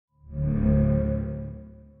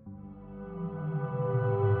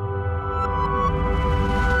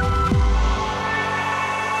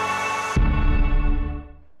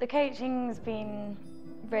coaching's been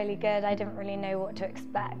really good. I didn't really know what to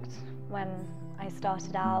expect when I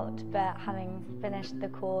started out, but having finished the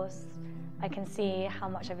course, I can see how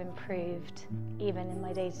much I've improved, even in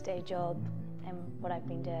my day-to-day job and what I've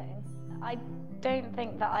been doing. I don't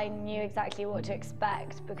think that I knew exactly what to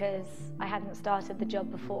expect because I hadn't started the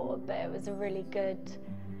job before, but it was a really good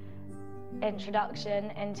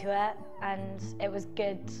introduction into it, and it was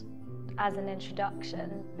good as an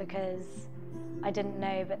introduction because I didn't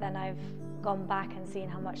know, but then I've gone back and seen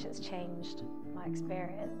how much it's changed my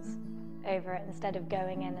experience over it. Instead of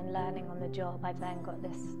going in and learning on the job, I've then got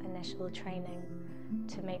this initial training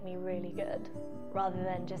to make me really good, rather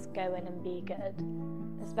than just go in and be good,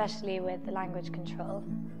 especially with the language control,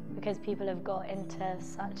 because people have got into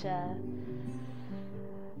such a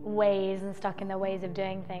ways and stuck in their ways of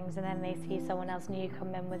doing things, and then they see someone else new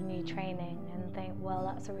come in with new training and think, well,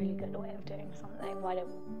 that's a really good way of doing something, why don't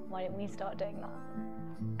we start doing that?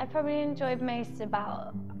 I probably enjoyed most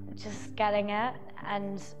about just getting it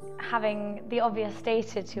and having the obvious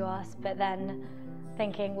stated to us, but then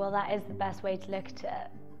thinking, well, that is the best way to look at it,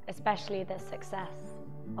 especially the success.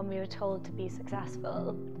 When we were told to be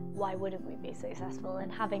successful, why wouldn't we be successful?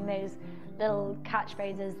 And having those little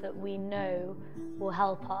catchphrases that we know will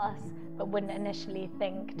help us, but wouldn't initially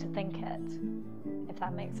think it, if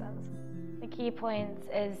that makes sense. The key points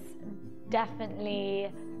is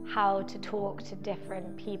definitely how to talk to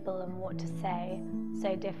different people and what to say.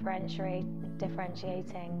 So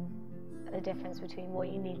differentiating the difference between what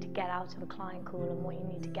you need to get out of a client call and what you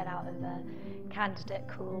need to get out of a candidate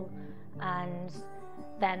call, and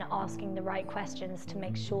then asking the right questions to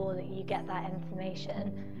make sure that you get that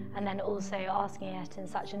information, and then also asking it in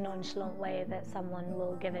such a nonchalant way that someone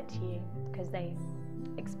will give it to you because you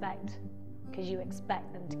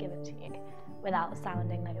expect them to give it to you without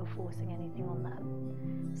sounding like you're forcing anything on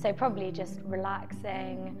them. So probably just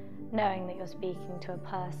relaxing, knowing that you're speaking to a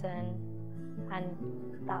person, and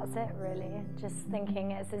that's it really. Just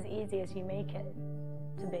thinking it's as easy as you make it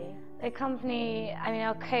to be. The company,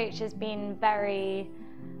 our coach has been very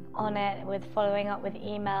on it with following up with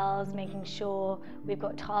emails, making sure we've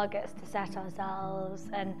got targets to set ourselves,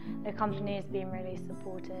 and the company has been really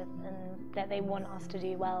supportive and that they want us to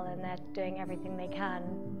do well, and they're doing everything they can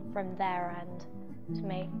from their end to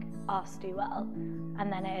make us do well,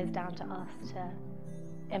 and then it is down to us to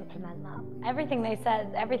implement that. Everything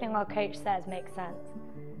our coach says makes sense,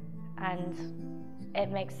 and it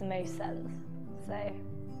makes the most sense, so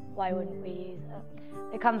why wouldn't we use it?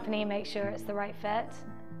 The company makes sure it's the right fit,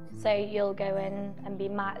 so you'll go in and be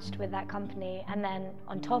matched with that company, and then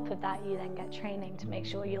on top of that you then get training to make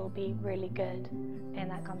sure you'll be really good in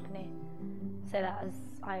that company. So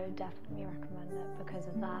I would definitely recommend it because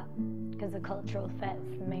of that, because the cultural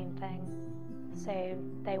fit's the main thing. So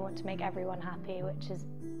they want to make everyone happy, which is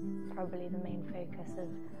probably the main focus of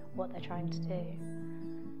what they're trying to do,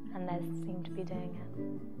 and they seem to be doing it.